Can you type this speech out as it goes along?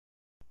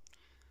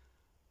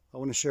I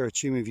want to share a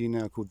tune with you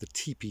now called the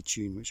Tipi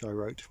tune, which I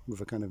wrote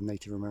with a kind of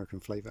Native American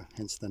flavour,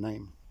 hence the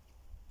name.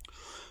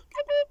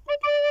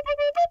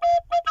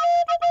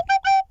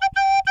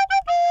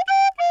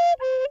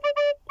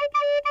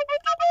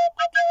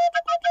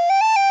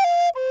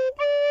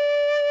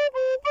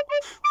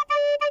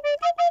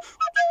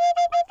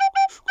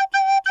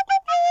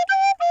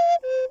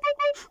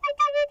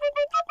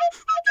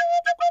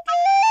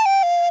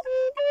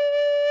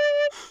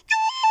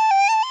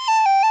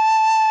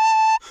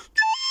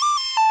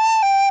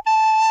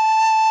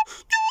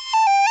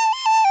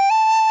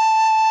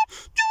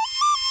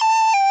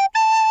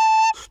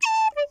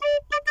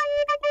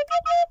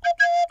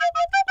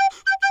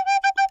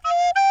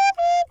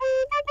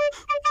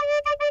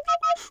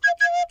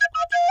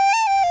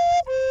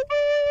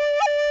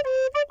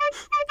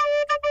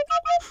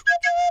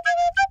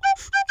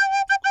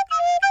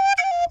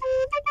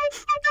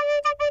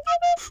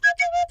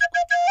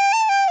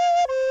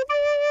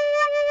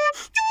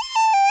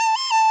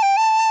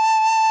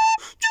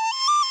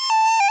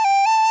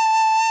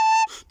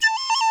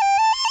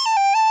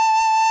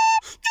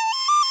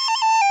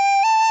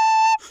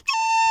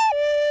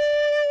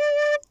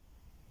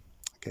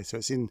 Okay, so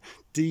it's in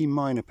D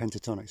minor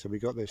pentatonic, so we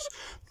got this.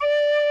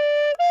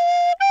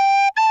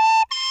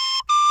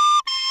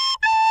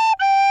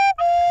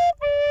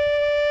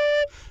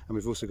 And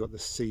we've also got the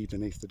C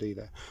beneath the D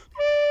there.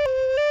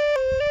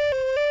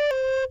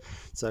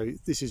 So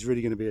this is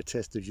really going to be a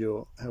test of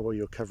how well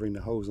you're covering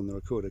the holes on the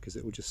recorder, because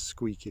it will just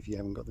squeak if you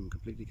haven't got them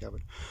completely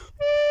covered.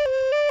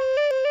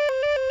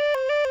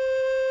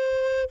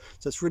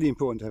 So it's really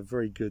important to have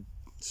very good,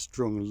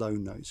 strong low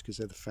notes, because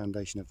they're the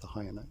foundation of the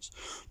higher notes.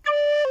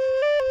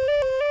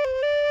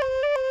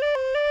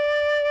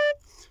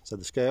 So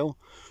the scale.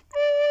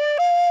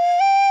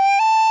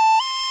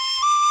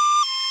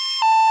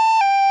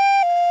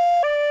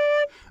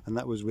 And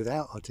that was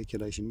without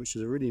articulation, which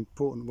is a really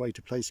important way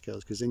to play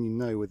scales, because then you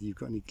know whether you've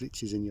got any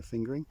glitches in your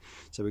fingering.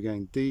 So we're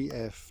going D,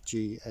 F,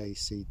 G, A,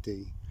 C,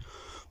 D.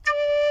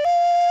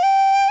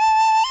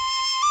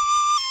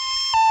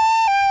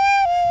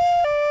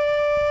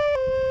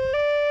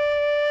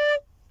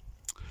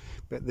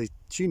 But the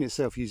tune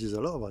itself uses a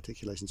lot of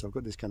articulation, so I've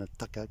got this kind of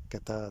taka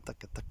kata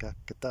taka taka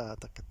kata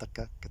taka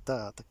taka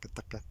kata taka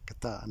taka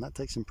kata, and that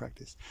takes some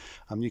practice.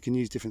 You can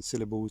use different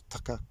syllables,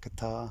 taka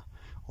kata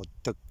or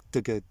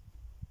duga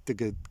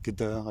duga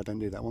gada. I don't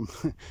do that one.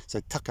 So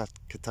taka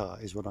kata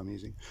is what I'm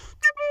using.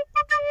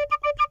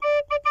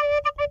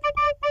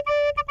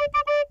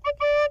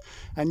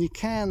 And you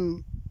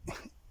can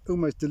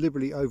almost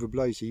deliberately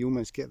overblow, so you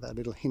almost get that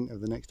little hint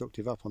of the next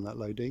octave up on that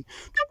low D.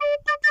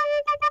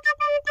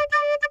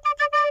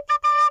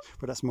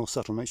 But that's more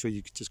subtle. Make sure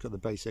you just got the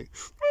basic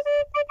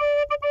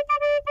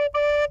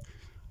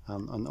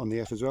on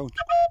the F as well.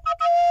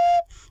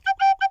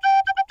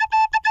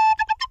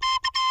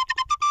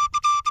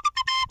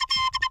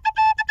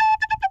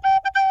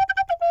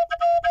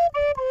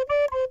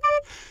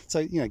 So,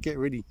 you know, get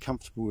really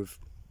comfortable with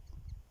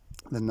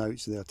the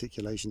notes, the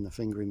articulation, the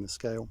fingering, the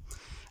scale,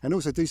 and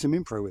also do some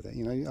improv with it.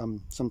 You know,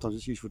 sometimes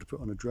it's useful to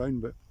put on a drone,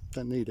 but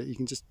don't need it. You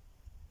can just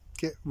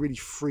get really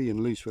free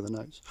and loose with the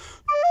notes.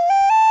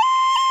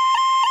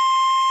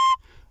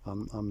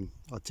 I'm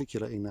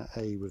articulating that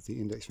A with the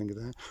index finger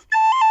there,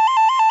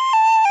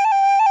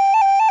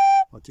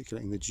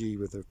 articulating the G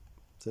with the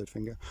third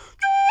finger,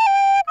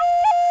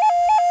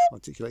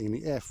 articulating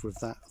the F with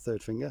that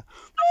third finger.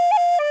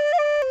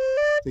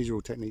 These are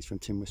all techniques from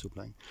tin whistle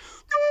playing.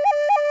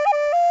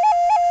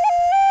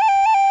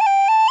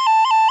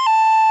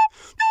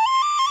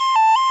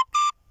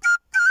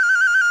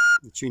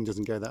 The tune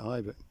doesn't go that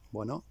high, but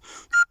why not?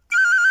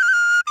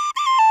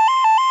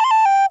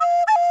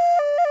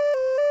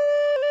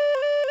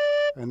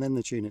 And then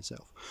the tune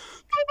itself.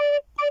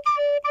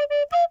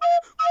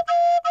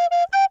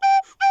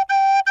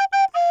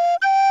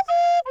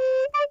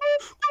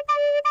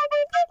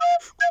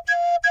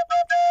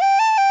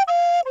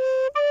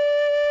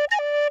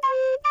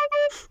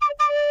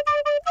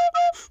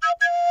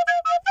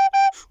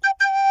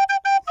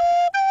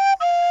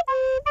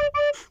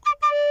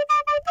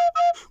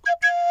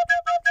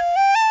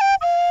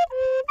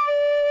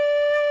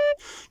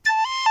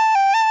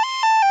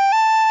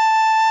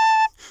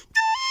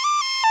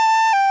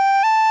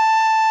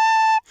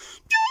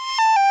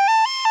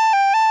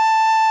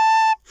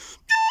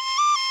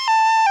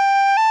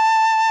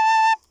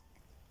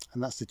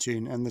 And that's the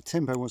tune, and the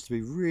tempo wants to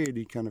be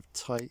really kind of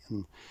tight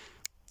and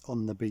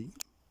on the beat.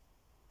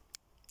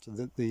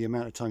 So the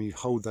amount of time you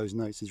hold those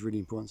notes is really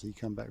important, so you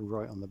come back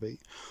right on the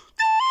beat.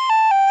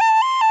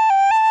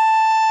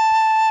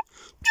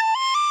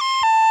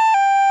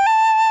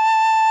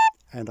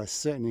 And I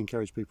certainly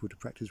encourage people to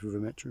practice with a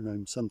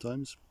metronome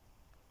sometimes.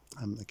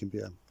 It can be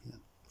a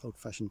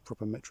old-fashioned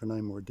proper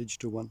metronome or a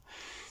digital one.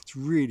 It's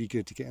really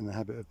good to get in the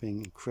habit of being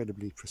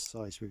incredibly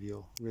precise with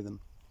your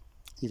rhythm.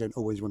 You don't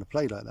always want to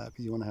play like that, but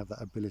you want to have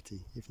that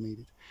ability if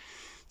needed.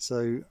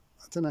 So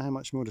I don't know how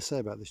much more to say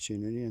about this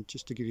tune really, and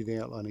just to give you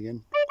the outline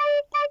again.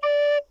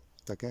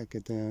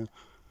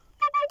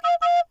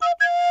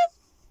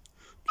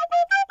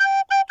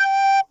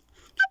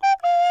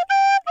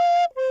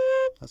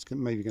 that's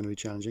maybe going to be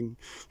challenging.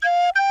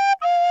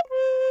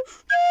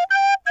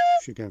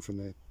 You're going from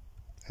the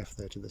F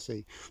there to the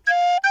C.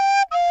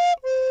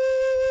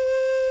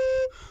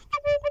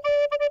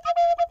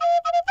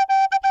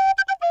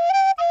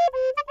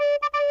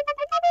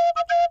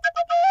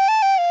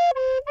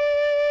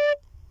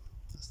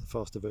 That's the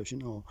faster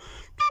version. Or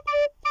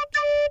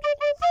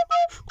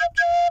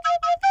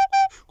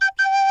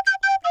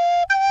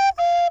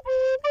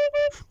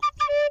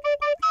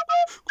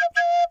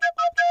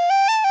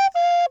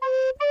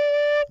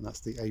and that's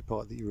the A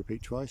part that you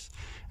repeat twice,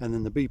 and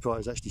then the B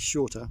part is actually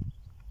shorter,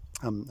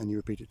 and you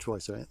repeat it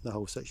twice, so the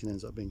whole section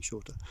ends up being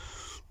shorter.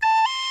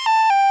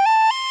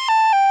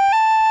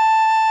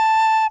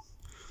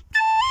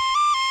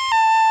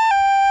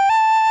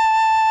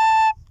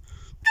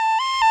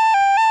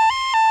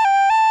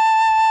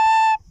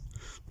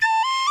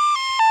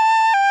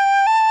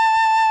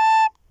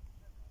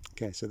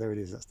 Okay, so there it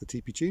is. That's the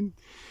Tipi tune,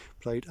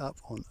 played up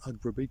on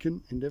Ugborough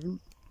Beacon in Devon.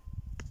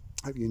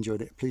 Hope you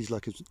enjoyed it. Please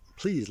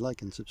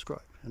like and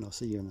subscribe, and I'll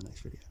see you in the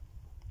next video.